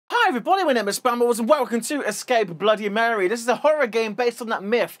everybody, my name is Spammals and welcome to Escape Bloody Mary. This is a horror game based on that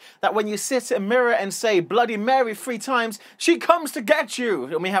myth that when you sit in a mirror and say Bloody Mary 3 times, she comes to get you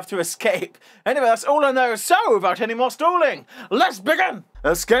and we have to escape. Anyway, that's all I know, so without any more stalling, let's begin!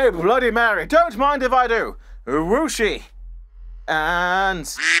 Escape Bloody Mary, don't mind if I do. Whooshy. And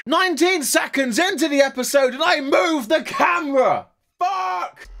 19 seconds into the episode and I moved the camera!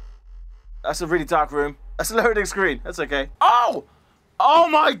 Fuck! That's a really dark room. That's a loading screen, that's okay. Oh! Oh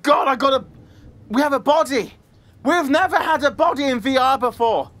my god, we have a body. We've never had a body in VR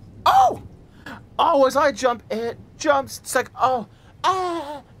before. Oh! Oh, as I jump, it jumps. It's like, oh.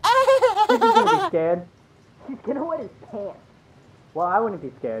 She's gonna be scared. She's gonna wet his pants. Well, I wouldn't be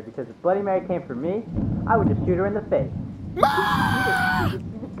scared because if Bloody Mary came for me, I would just shoot her in the face. She's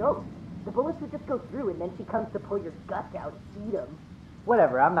a ghost. The bullets would just go through and then she comes to pull your guts out and eat them.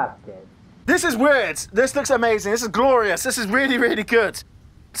 Whatever, I'm not scared. This is weird. This looks amazing. This is glorious. This is really, really good.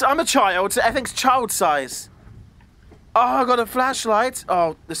 So I'm a child, so everything's child size. Oh, I got a flashlight.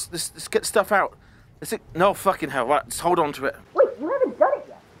 Oh, let's get stuff out. No fucking hell. Right, let's hold on to it. Wait, you haven't done it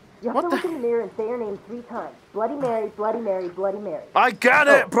yet. You have to look in the mirror and say her name 3 times. Bloody Mary, Bloody Mary, Bloody Mary. I get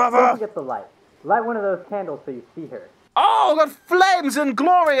it, brother. Don't forget the light. Light one of those candles so you see her. Oh, I got flames and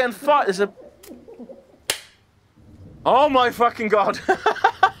glory and fire. There's a... Oh my fucking god.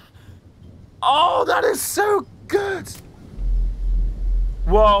 Oh, that is so good.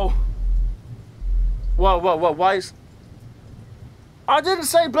 Whoa. Whoa, whoa, whoa, why is... I didn't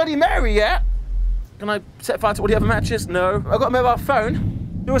say Bloody Mary yet. Can I set fire to all the other matches? No. I've got a mobile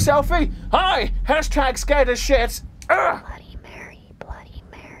phone. Do a selfie. Hi, hashtag scared as shit. Ugh. Bloody Mary, Bloody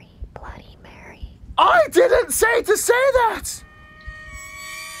Mary, Bloody Mary. I didn't say to say that.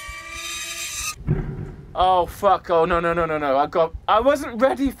 Oh, fuck. Oh, no. I wasn't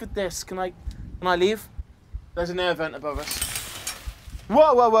ready for this. Can I leave? There's an air vent above us.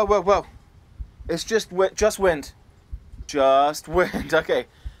 Whoa. It's just wind. Just wind. Okay.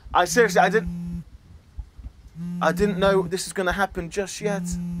 I didn't know this was gonna happen just yet.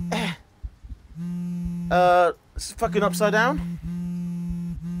 It's fucking upside down.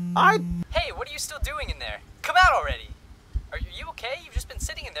 Hey, what are you still doing in there? Come out already. Are you okay? You've just been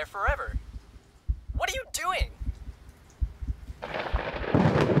sitting in there forever. What are you doing?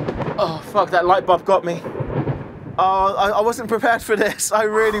 Oh, fuck, that light bulb got me. Oh, I wasn't prepared for this. I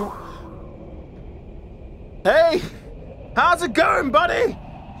really... Hey! How's it going, buddy?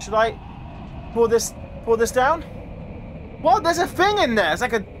 Should I pull this down? What? There's a thing in there. It's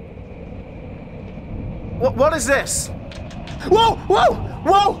like a... What is this? Whoa!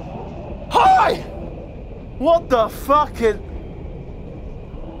 Hi! What the fuck is...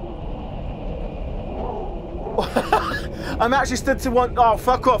 I'm actually stood to one... Oh,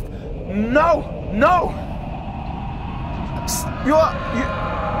 fuck off. No!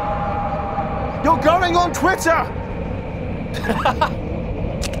 You're going on Twitter!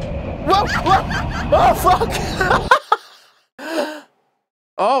 Whoa! Oh, fuck!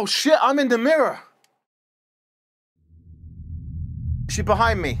 Oh, shit, I'm in the mirror. Is she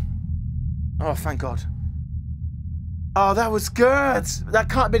behind me? Oh, thank God. Oh, that was good. That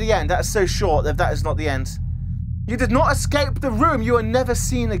can't be the end. That is so short that that is not the end. You did not escape the room. You are never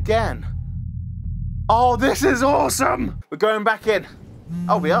seen again. Oh, this is awesome. We're going back in.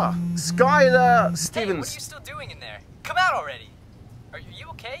 Oh, we are. Skylar Stevens. Hey, what are you still doing in there? Come out already. Are you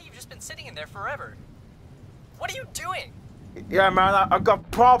okay? You've just been sitting in there forever. What are you doing? Yeah, man, I've got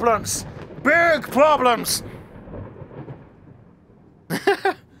problems. Big problems.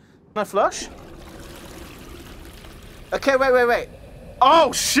 Can I flush? Okay, wait.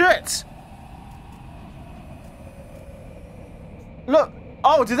 Oh, shit. Look.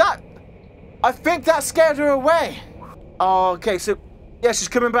 Oh, did that... I think that scared her away. Oh, okay, so... Yeah, she's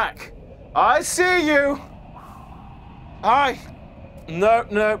coming back. I see you. Hi.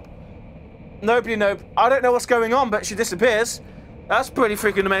 Nope. Nobody. I don't know what's going on, but she disappears. That's pretty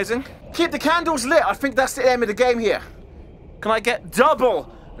freaking amazing. Keep the candles lit. I think that's the aim of the game here. Can I get double?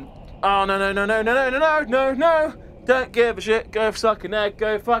 Oh, no. Don't give a shit. Go suck an egg.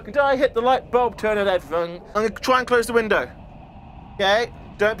 Go fucking die. Hit the light bulb. Turn it everything. I'm going to try and close the window. Okay.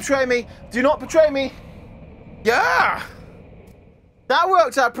 Don't betray me. Do not betray me. Yeah. That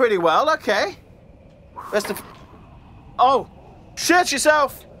worked out pretty well. Okay. Oh. Shit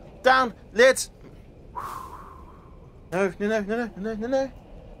yourself. Down. Lids. No.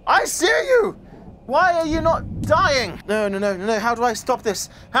 I see you. Why are you not dying? No. How do I stop this?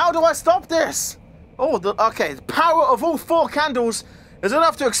 Oh, okay. The power of all 4 candles is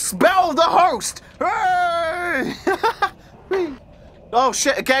enough to expel the host. Hey! Oh,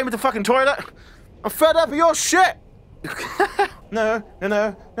 shit. Again with the fucking toilet. I'm fed up of your shit. No, no,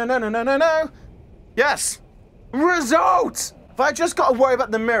 no, no, no, no, no, no, no. Yes. Result! If I just got to worry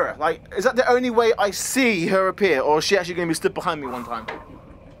about the mirror, like, is that the only way I see her appear, or is she actually going to be stood behind me one time?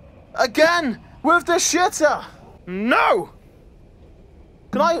 Again, with the shitter. No!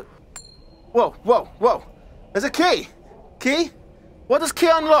 Can I... Whoa, whoa, whoa. There's a key. Key? What does key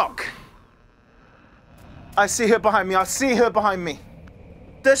unlock? I see her behind me. I see her behind me.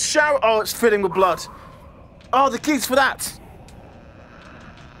 The shower... Oh, it's filling with blood. Oh, the key's for that.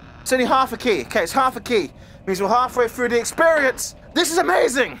 It's only half a key. Okay, it's half a key. Means we're halfway through the experience. This is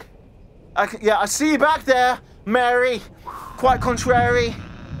amazing. Yeah, I see you back there, Mary. Quite contrary.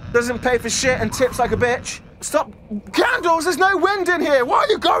 Doesn't pay for shit and tips like a bitch. Stop. Candles, there's no wind in here. Why are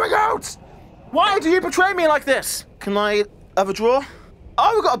you going out? Why do you betray me like this? Can I have a drawer?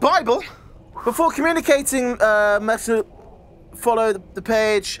 Oh, we've got a Bible. Before communicating, follow the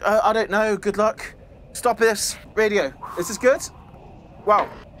page. I don't know. Good luck. Stop this. Radio. Is this good? Wow.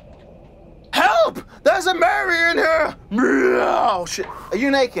 Help! There's a Mary in here! Oh, shit. Are you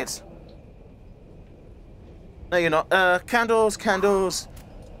naked? No, you're not. Candles, candles.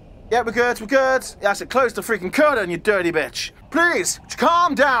 Yeah, we're good, we're good. Yeah, I said close the freaking curtain, you dirty bitch. Please,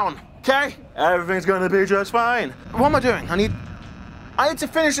 calm down, okay? Everything's gonna be just fine. What am I doing? I need to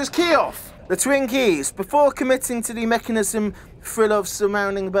finish this key off. The twin keys. Before committing to the mechanism thrill of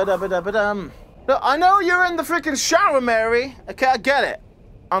surrounding ba-da-ba-da-ba-dum. Look, I know you're in the freaking shower, Mary. Okay, I get it.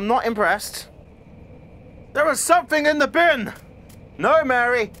 I'm not impressed. There was something in the bin. No,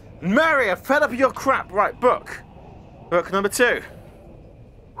 Mary. Mary, I'm fed up of your crap. Right, book. Book number 2.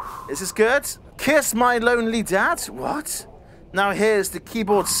 Is this good? Kiss My Lonely Dad? What? Now here's the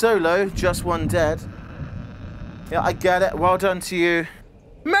keyboard solo, Just One Dead. Yeah, I get it. Well done to you.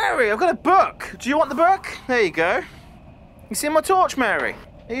 Mary, I've got a book. Do you want the book? There you go. You see my torch, Mary?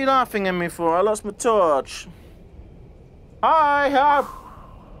 What are you laughing at me for? I lost my torch. Hi, help.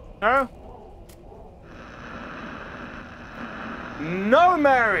 No? No,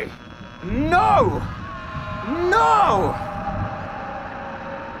 Mary! No! No!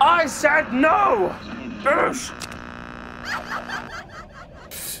 I said no! Boosh!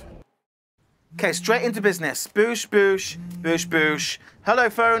 Okay, straight into business. Boosh, boosh, boosh, boosh.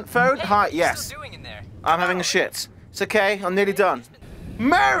 Hello, phone. Phone? Hey, Hi, what are you yes. still doing in there? I'm having a shit. It's okay, I'm nearly done.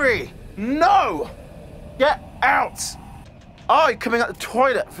 Mary! No! Get out! Oh, you're coming out the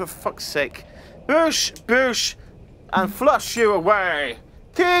toilet, for fuck's sake. Boosh, boosh, and flush you away.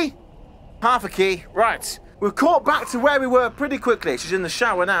 Key? Half a key. Right. We're caught back to where we were pretty quickly. She's in the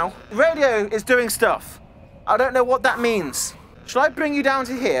shower now. Radio is doing stuff. I don't know what that means. Shall I bring you down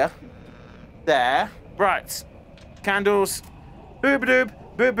to here? There. Right. Candles. Boop-a-doop.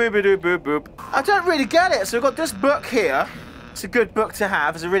 Boop-boop-a-doop, boop-boop. I don't really get it. So we've got this book here. It's a good book to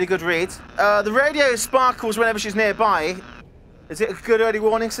have. It's a really good read. The radio sparkles whenever she's nearby. Is it a good early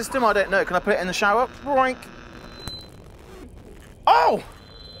warning system? I don't know. Can I put it in the shower? Boink. Oh!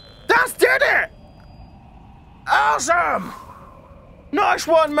 That's did it! Awesome! Nice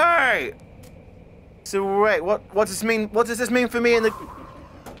one, mate! So wait, what does this mean? What does this mean for me in the...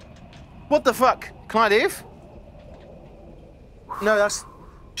 What the fuck? Can I leave? No, that's...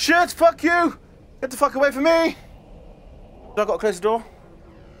 Shit, fuck you! Get the fuck away from me! Do I gotta close the door?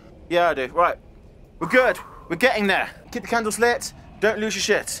 Yeah, I do. Right. We're good. We're getting there. Keep the candles lit. Don't lose your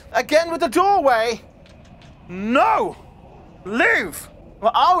shit. Again with the doorway! No! Leave!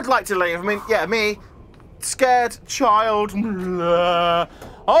 Well, I would like to leave. I mean, yeah, me. Scared child.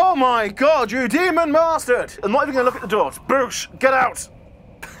 Oh my god, you demon bastard! I'm not even gonna look at the door. Boosh! Get out!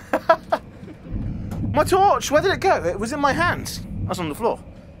 My torch! Where did it go? It was in my hand. I was on the floor.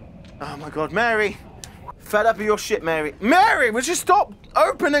 Oh my god, Mary. Fed up of your shit, Mary. Mary, would you stop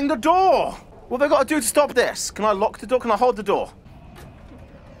opening the door? What have I got to do to stop this? Can I lock the door? Can I hold the door?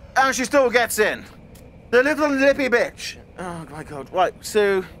 And she still gets in. The little lippy bitch. Oh my god. Right,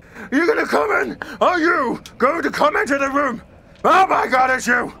 so... You gonna come in? Are you going to come into the room? Oh my god, it's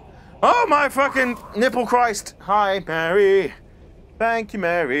you! Oh my fucking nipple Christ. Hi, Mary. Thank you,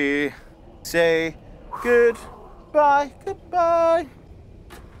 Mary. Say goodbye. Goodbye.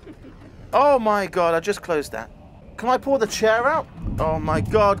 Oh my god, I just closed that. Can I pull the chair out? Oh my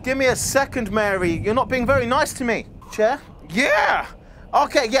god, give me a second, Mary. You're not being very nice to me. Chair? Yeah!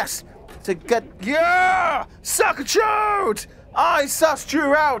 Okay, yes. To get... Yeah! Suck a chode! I sussed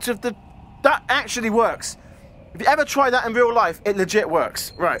you out of the... That actually works. If you ever try that in real life, it legit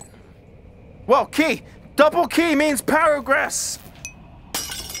works. Right. Well, key. Double key means progress.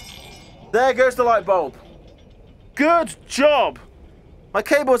 There goes the light bulb. Good job. My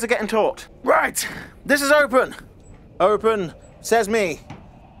cables are getting taut. Right. This is open. Open, says me.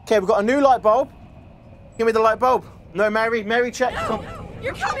 Okay, we've got a new light bulb. Give me the light bulb. No, Mary. Mary, check. No!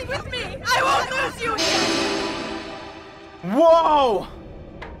 You're coming with me! I won't lose you again! Whoa!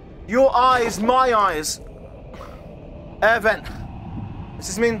 Your eyes, my eyes. Air vent. Does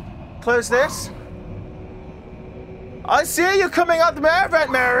this mean close this? I see you coming out the air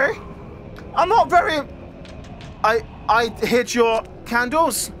vent, Mary. I'm not very... I hid your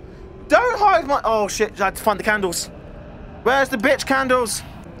candles. Don't hide my... Oh, shit. I had to find the candles. Where's the bitch candles?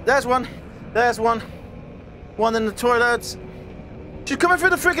 There's one. There's one. One in the toilets. She's coming through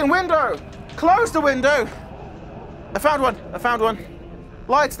the freaking window. Close the window. I found one. I found one.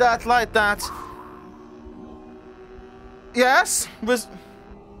 Light that. Light that. Yes. Was...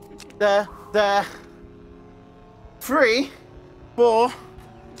 There. There. 3, 4.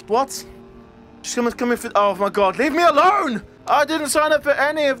 What? She's coming for... Oh, my God. Leave me alone. I didn't sign up for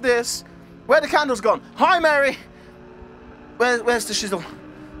any of this. Where the candles gone? Hi, Mary. Where's the shizzle?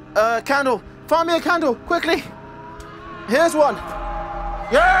 Candle. Find me a candle, quickly. Here's one.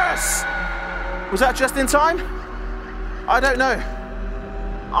 Yes! Was that just in time? I don't know.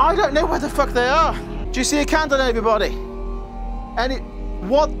 I don't know where the fuck they are. Do you see a candle, everybody?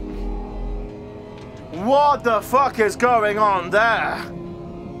 What? What the fuck is going on there?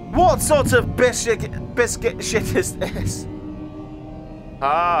 What sort of biscuit shit is this?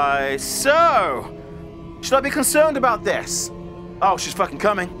 Hi, so... Should I be concerned about this? Oh, she's fucking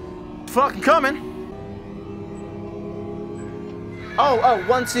coming. Fucking coming. Oh,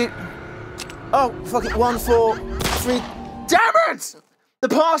 1, 2... Oh, fucking 1, 4, 3... Damn it! The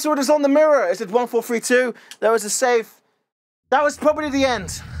password is on the mirror. It said 1432. There was a safe. That was probably the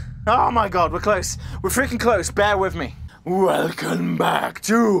end. Oh my God, we're close. We're freaking close. Bear with me. Welcome back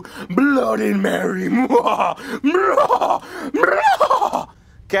to Bloody Mary.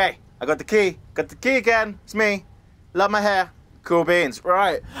 Okay, I got the key. Got the key again. It's me. Love my hair. Cool beans.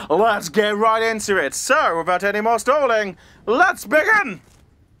 Right, let's get right into it. So, without any more stalling, let's begin.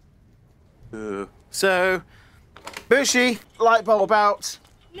 So, Bushi, light bulb out.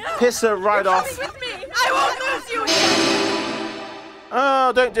 No! Piss her right You're off. coming with me! I won't lose you again!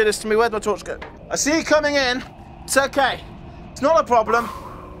 Oh, don't do this to me. Where'd my torch go? I see you coming in. It's okay. It's not a problem.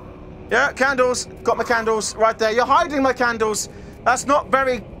 Yeah, candles. Got my candles right there. You're hiding my candles. That's not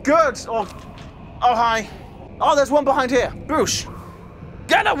very good. Oh, hi. Oh, there's one behind here. Boosh.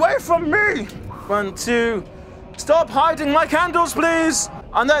 Get away from me. 1, 2. Stop hiding my candles, please.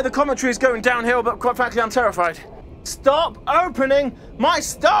 I know the commentary is going downhill, but quite frankly, I'm terrified. Stop opening my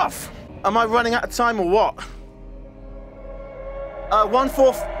stuff. Am I running out of time or what? 1,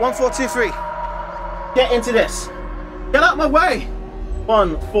 4, 2, 3. Get into this. Get out of my way.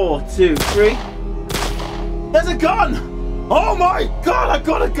 1, 4, 2, 3. There's a gun. Oh my God, I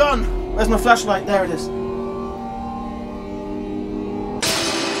got a gun. Where's my flashlight? There it is.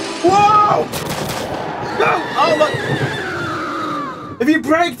 Whoa! No! Oh my... If you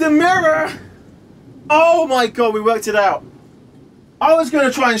break the mirror... Oh my God, we worked it out. I was going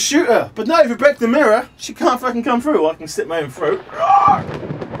to try and shoot her, but no, if you break the mirror, she can't fucking come through. I can slit my own throat.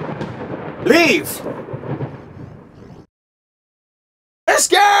 Leave!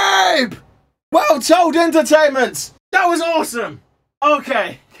 Escape! Well told entertainment! That was awesome!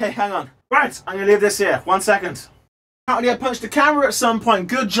 Okay, hang on. Right, I'm going to leave this here. 1 second. Apparently I punched the camera at some point.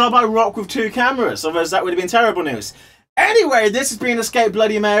 Good job I rock with 2 cameras, otherwise that would have been terrible news. Anyway, this has been Escape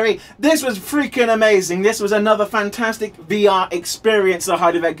Bloody Mary. This was freaking amazing. This was another fantastic VR experience. I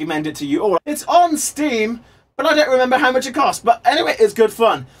highly recommend it to you all. It's on Steam, but I don't remember how much it cost. But anyway, it's good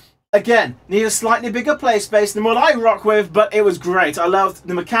fun. Again, need a slightly bigger play space than what I rock with, but it was great. I loved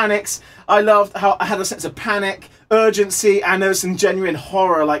the mechanics. I loved how I had a sense of panic, urgency, and there was some genuine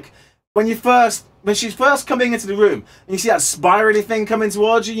horror. Like when she's first coming into the room and you see that spirally thing coming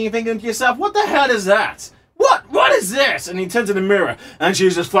towards you, and you're thinking to yourself, what the hell is that? What is this? And he turns in the mirror and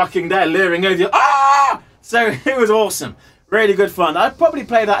she's just fucking there leering over you. Ah! So it was awesome. Really good fun. I'd probably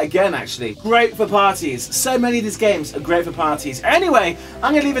play that again, actually. Great for parties. So many of these games are great for parties. Anyway,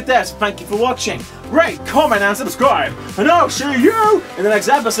 I'm going to leave it there, so thank you for watching. Rate, comment, and subscribe. And I'll see you in the next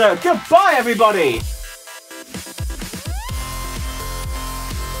episode. Goodbye, everybody.